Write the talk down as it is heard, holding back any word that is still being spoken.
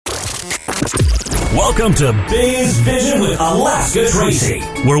Welcome to Biz Vision with Alaska Tracy,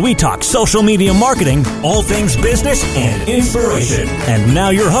 where we talk social media marketing, all things business, and inspiration. And now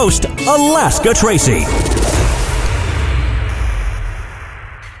your host, Alaska Tracy.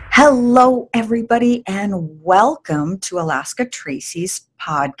 Hello, everybody, and welcome to Alaska Tracy's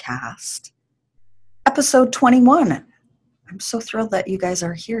podcast, episode 21. I'm so thrilled that you guys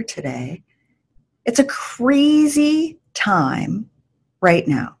are here today. It's a crazy time right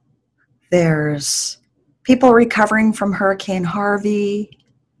now. There's people recovering from Hurricane Harvey.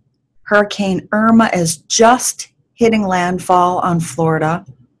 Hurricane Irma is just hitting landfall on Florida.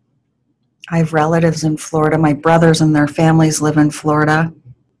 I have relatives in Florida. My brothers and their families live in Florida.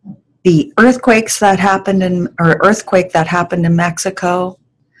 The earthquake that happened in Mexico,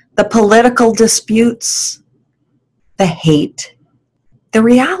 the political disputes, the hate. The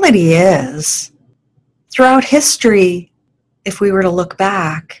reality is, throughout history, if we were to look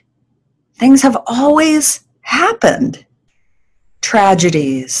back, things have always happened.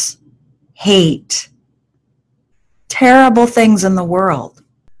 Tragedies, hate, terrible things in the world.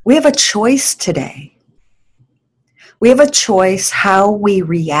 We have a choice today. We have a choice how we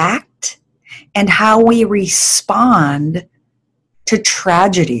react and how we respond to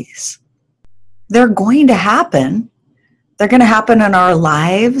tragedies. They're going to happen. They're going to happen in our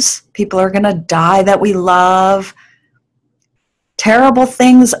lives. People are going to die that we love. Terrible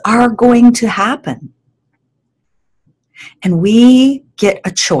things are going to happen. And we get a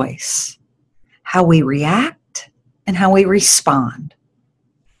choice how we react and how we respond.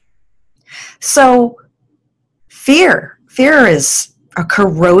 So fear is a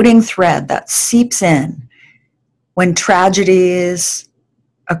corroding thread that seeps in when tragedies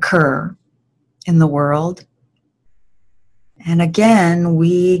occur in the world. And again,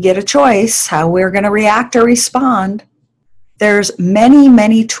 we get a choice how we're going to react or respond. There's many,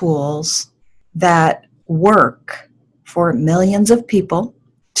 many tools that work for millions of people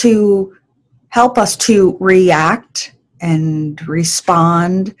to help us to react and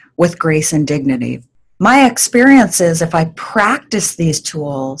respond with grace and dignity. My experience is if I practice these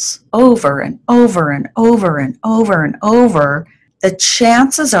tools over and over and over and over and over, the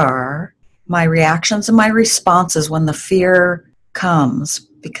chances are my reactions and my responses when the fear comes,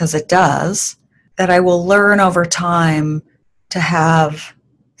 because it does, that I will learn over time to have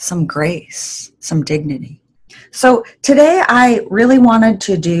some grace, some dignity. So today I really wanted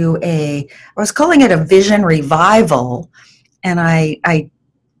to do I was calling it a vision revival, and I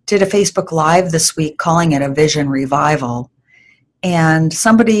did a Facebook Live this week calling it a vision revival. And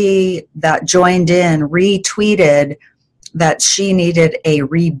somebody that joined in retweeted that she needed a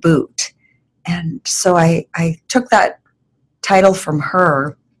reboot. And so I took that title from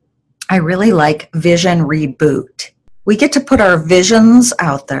her. I really like Vision Reboot. We get to put our visions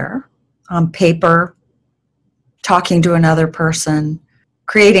out there on paper, talking to another person,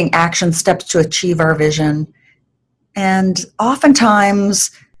 creating action steps to achieve our vision, and oftentimes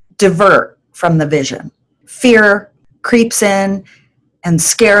divert from the vision. Fear creeps in and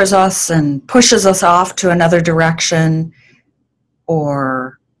scares us and pushes us off to another direction,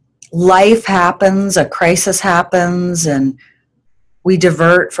 or life happens, a crisis happens, and we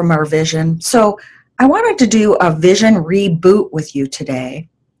divert from our vision. So I wanted to do a vision reboot with you today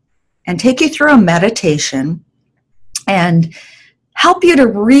and take you through a meditation and help you to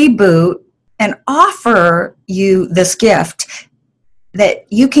reboot and offer you this gift that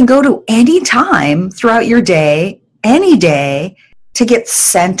you can go to any time throughout your day, any day, to get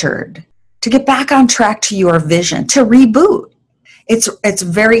centered, to get back on track to your vision, to reboot. It's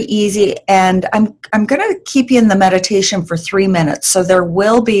very easy, and I'm going to keep you in the meditation for 3 minutes. So there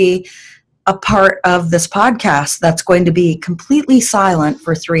will be a part of this podcast that's going to be completely silent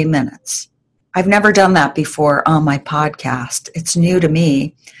for 3 minutes. I've never done that before on my podcast. It's new to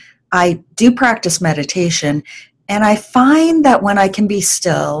me. I do practice meditation, and I find that when I can be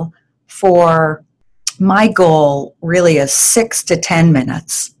still for my goal really is 6 to 10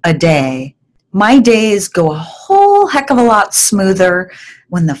 minutes a day, my days go a whole heck of a lot smoother.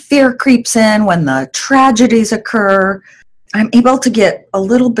 When the fear creeps in, when the tragedies occur, I'm able to get a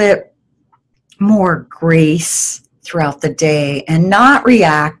little bit more grace throughout the day and not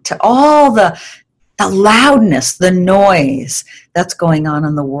react to all the loudness, the noise that's going on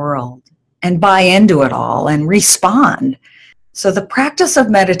in the world, and buy into it all and respond. So the practice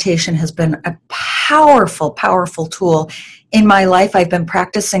of meditation has been a powerful, powerful tool in my life. I've been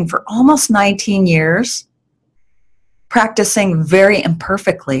practicing for almost 19 years, practicing very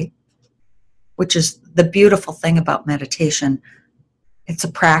imperfectly, which is the beautiful thing about meditation. It's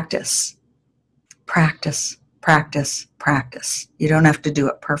a practice. Practice. practice, practice. You don't have to do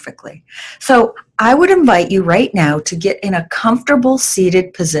it perfectly. So I would invite you right now to get in a comfortable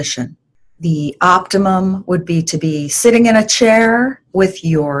seated position. The optimum would be to be sitting in a chair with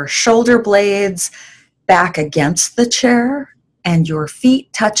your shoulder blades back against the chair and your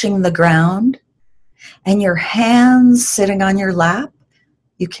feet touching the ground and your hands sitting on your lap.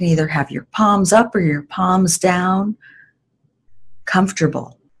 You can either have your palms up or your palms down.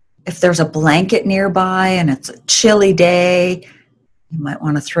 Comfortable. If there's a blanket nearby and it's a chilly day, you might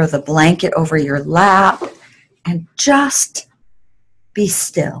want to throw the blanket over your lap and just be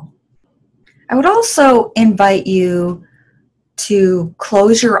still. I would also invite you to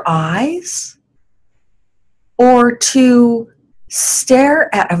close your eyes or to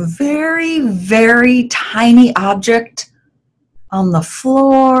stare at a very, very tiny object on the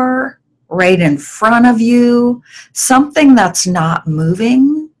floor, right in front of you, something that's not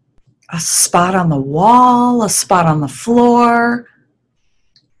moving, a spot on the wall, a spot on the floor,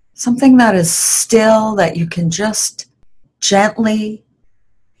 something that is still that you can just gently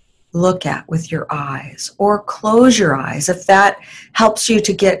look at with your eyes, or close your eyes. If that helps you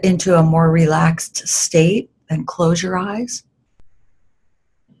to get into a more relaxed state, then close your eyes.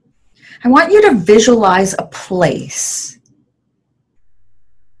 I want you to visualize a place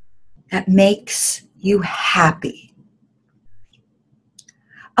that makes you happy.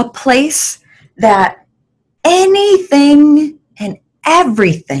 A place that anything and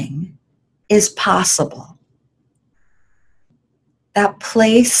everything is possible. That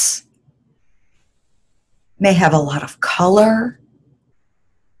place may have a lot of color.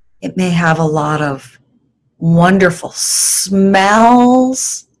 It may have a lot of wonderful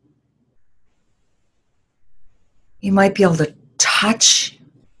smells. You might be able to touch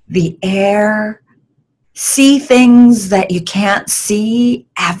the air, see things that you can't see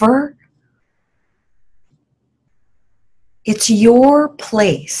ever. It's your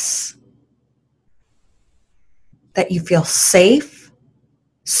place that you feel safe,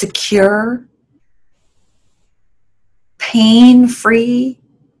 secure, pain-free,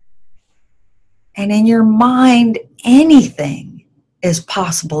 and in your mind, anything is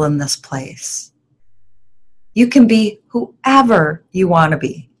possible in this place. You can be whoever you want to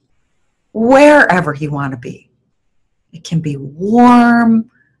be, wherever you want to be. It can be warm,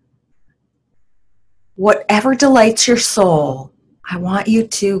 whatever delights your soul. I want you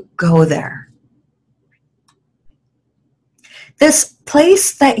to go there. This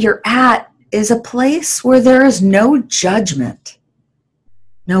place that you're at is a place where there is no judgment,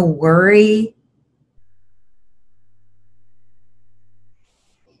 no worry.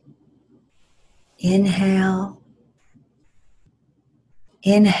 Inhale.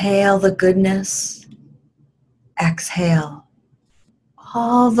 Inhale the goodness. Exhale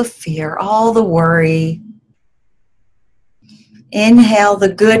all the fear, all the worry. Inhale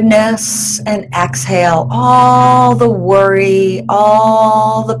the goodness and exhale all the worry,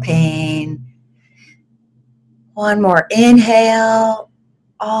 all the pain. One more inhale,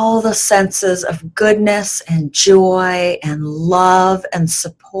 all the senses of goodness and joy and love and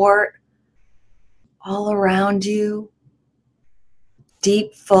support all around you.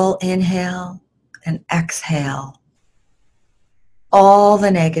 Deep, full inhale and exhale all the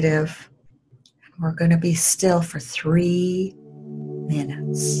negative. We're going to be still for 3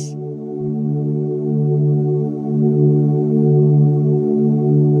 minutes.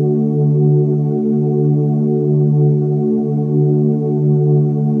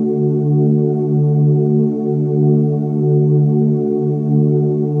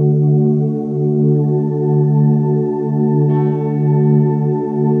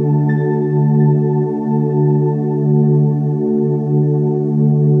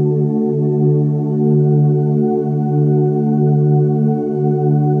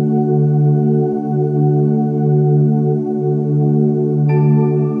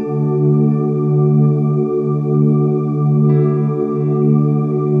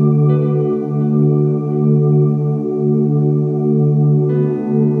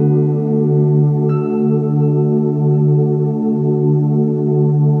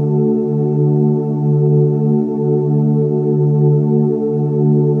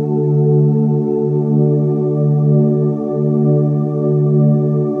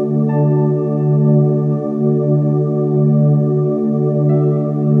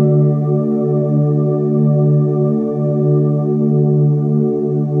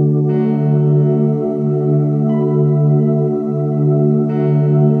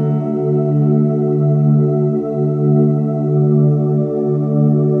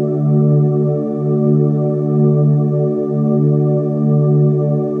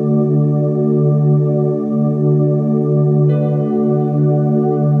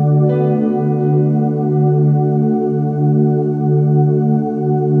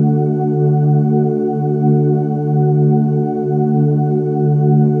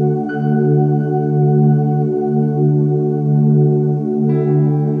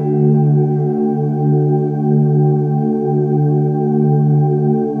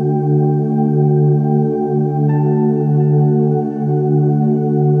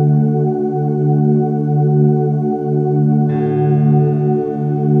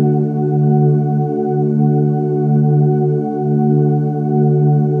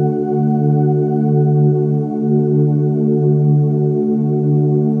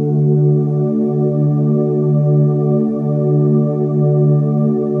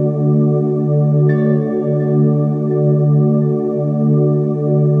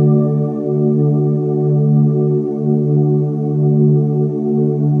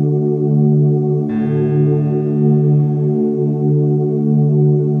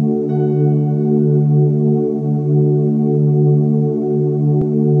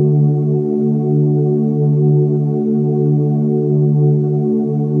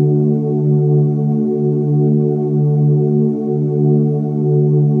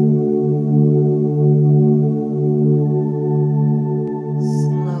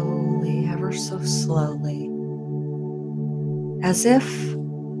 as if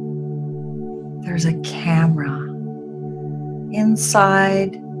there's a camera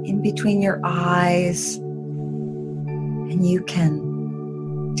inside, in between your eyes, and you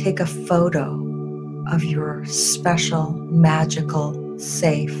can take a photo of your special, magical,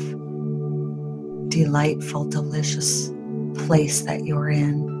 safe, delightful, delicious place that you're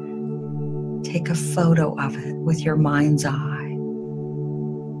in. Take a photo of it with your mind's eye.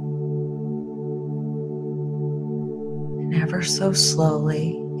 And ever so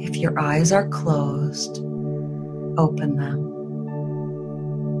slowly, if your eyes are closed, open them.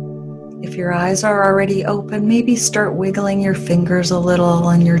 If your eyes are already open, maybe start wiggling your fingers a little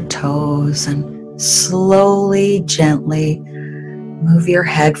and your toes, and slowly, gently move your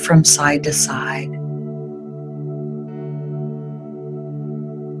head from side to side.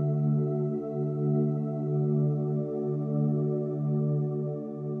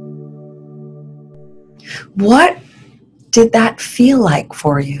 What did that feel like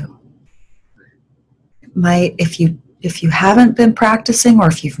for you? If you haven't been practicing, or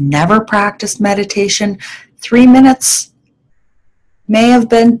if you've never practiced meditation, 3 minutes may have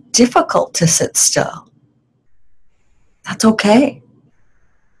been difficult to sit still. That's okay.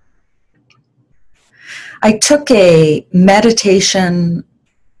 I took a meditation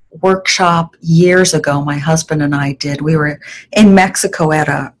workshop years ago. My husband and I did. We were in Mexico at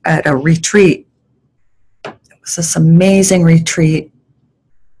a retreat. It was this amazing retreat.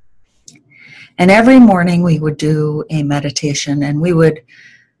 And every morning we would do a meditation, and we would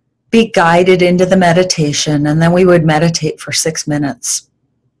be guided into the meditation, and then we would meditate for 6 minutes.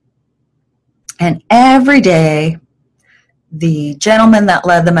 And every day, the gentleman that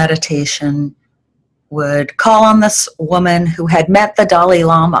led the meditation would call on this woman who had met the Dalai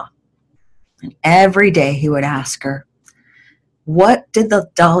Lama. And every day he would ask her, what did the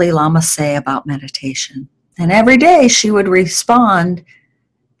Dalai Lama say about meditation? And every day she would respond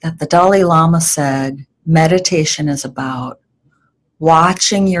that the Dalai Lama said, meditation is about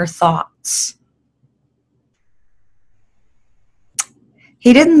watching your thoughts.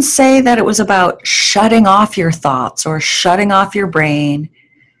 He didn't say that it was about shutting off your thoughts or shutting off your brain.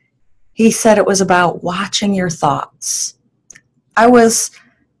 He said it was about watching your thoughts. I was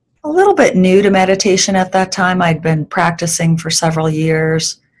a little bit new to meditation at that time. I'd been practicing for several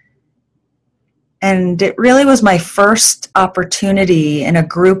years. And it really was my first opportunity in a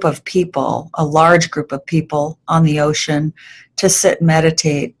group of people, a large group of people on the ocean, to sit and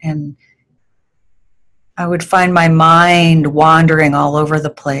meditate. And I would find my mind wandering all over the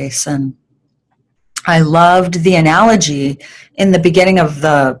place. And I loved the analogy in the beginning of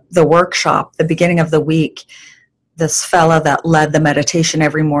the workshop, the beginning of the week. This fella that led the meditation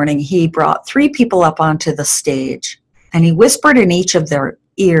every morning, he brought 3 people up onto the stage, and he whispered in each of their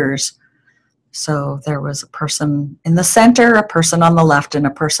ears. So there was a person in the center, a person on the left, and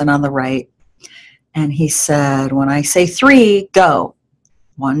a person on the right. And he said, when I say 3, go.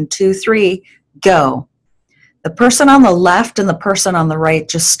 1, 2, 3, go. The person on the left and the person on the right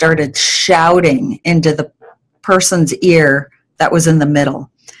just started shouting into the person's ear that was in the middle.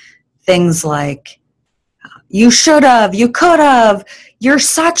 Things like, you should have, you could have, you're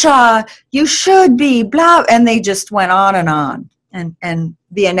such a, you should be, blah. And they just went on and on. And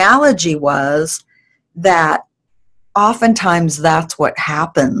the analogy was that oftentimes that's what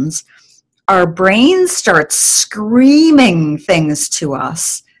happens. Our brains start screaming things to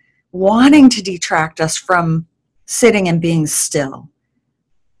us, wanting to detract us from sitting and being still,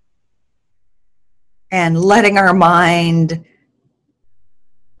 and letting our mind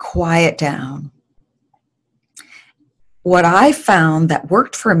quiet down. What I found that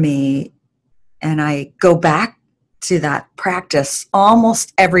worked for me, and I go back to that practice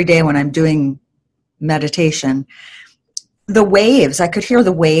almost every day when I'm doing meditation, the waves, I could hear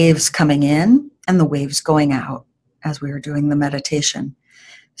the waves coming in and the waves going out as we were doing the meditation.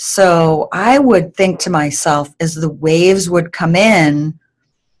 So I would think to myself, as the waves would come in,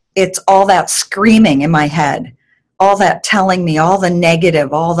 it's all that screaming in my head, all that telling me, all the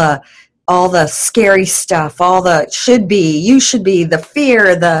negative, all the scary stuff, all the should be, you should be, the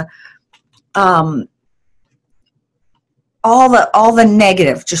fear, the all the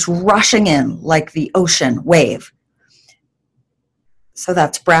negative just rushing in like the ocean wave. So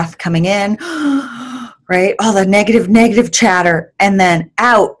that's breath coming in, right? All the negative chatter, and then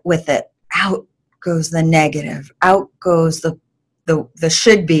out with it. Out goes the negative. Out goes the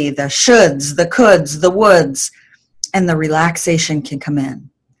should be, the shoulds, the coulds, the woulds, and the relaxation can come in.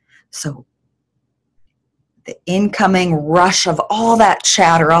 So the incoming rush of all that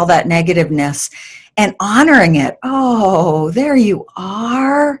chatter, all that negativeness, and honoring it. Oh, there you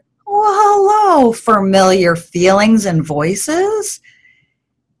are. Well, hello, familiar feelings and voices.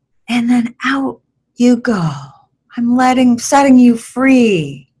 And then out you go. I'm setting you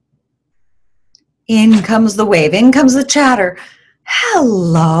free. In comes the wave, in comes the chatter.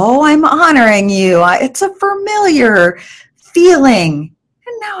 Hello, I'm honoring you. It's a familiar feeling.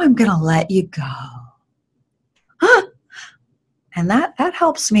 And now I'm going to let you go. Huh. And that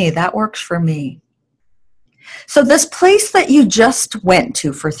helps me. That works for me. So this place that you just went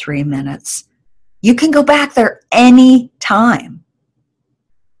to for 3 minutes, you can go back there any time.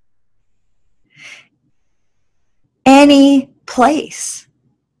 Any place.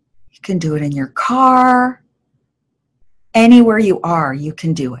 You can do it in your car. Anywhere you are, you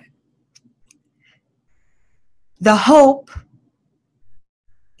can do it. The hope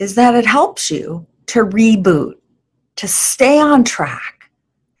is that it helps you to reboot, to stay on track,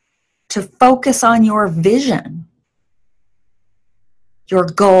 to focus on your vision, your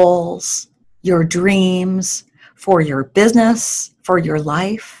goals, your dreams for your business, for your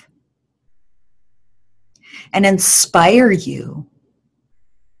life, and inspire you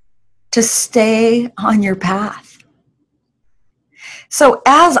to stay on your path. So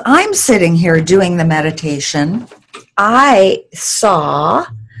as I'm sitting here doing the meditation, I saw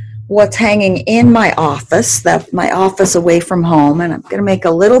what's hanging in my office, my office away from home, and I'm going to make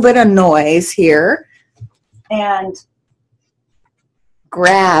a little bit of noise here and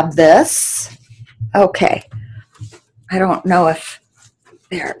grab this. Okay. I don't know if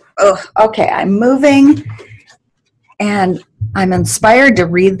there. Oh, okay. I'm moving and I'm inspired to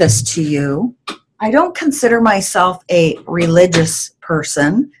read this to you. I don't consider myself a religious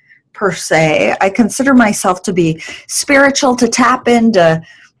person per se. I consider myself to be spiritual, to tap into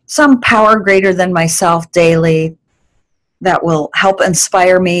some power greater than myself daily that will help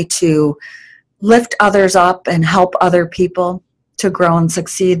inspire me to lift others up and help other people to grow and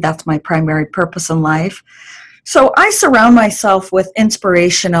succeed. That's my primary purpose in life. So I surround myself with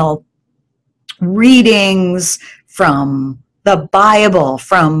inspirational readings from the Bible,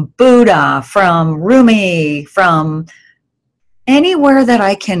 from Buddha, from Rumi, from anywhere that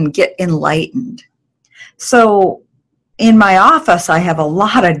I can get enlightened. So in my office, I have a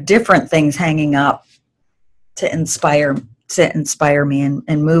lot of different things hanging up to inspire me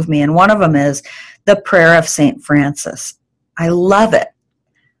and move me. And one of them is the prayer of St. Francis. I love it.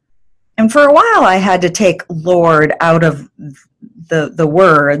 And for a while, I had to take Lord out of the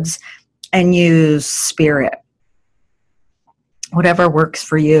words and use spirit. Whatever works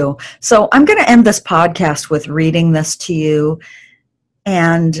for you. So I'm going to end this podcast with reading this to you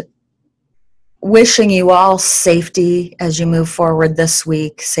and wishing you all safety as you move forward this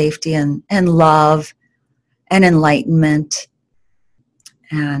week, safety and love and enlightenment.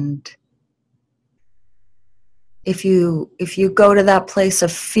 And if you go to that place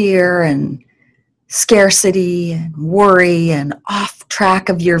of fear and scarcity and worry and off track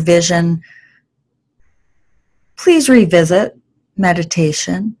of your vision, please revisit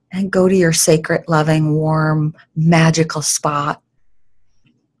meditation and go to your sacred, loving, warm, magical spot.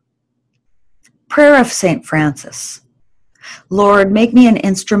 Prayer of St. Francis. Lord, make me an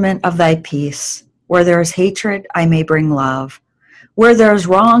instrument of thy peace. Where there is hatred, I may bring love. Where there is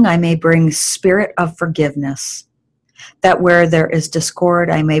wrong, I may bring spirit of forgiveness. That where there is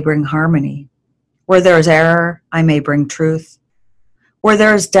discord, I may bring harmony. Where there is error, I may bring truth. Where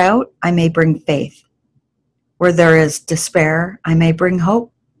there is doubt, I may bring faith. Where there is despair, I may bring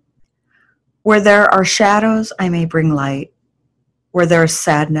hope. Where there are shadows, I may bring light. Where there is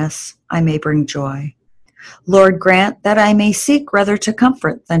sadness, I may bring joy. Lord, grant that I may seek rather to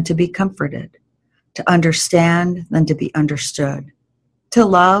comfort than to be comforted, to understand than to be understood, to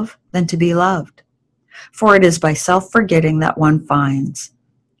love than to be loved. For it is by self-forgetting that one finds.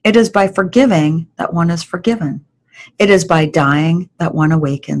 It is by forgiving that one is forgiven. It is by dying that one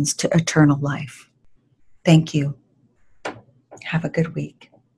awakens to eternal life. Thank you. Have a good week.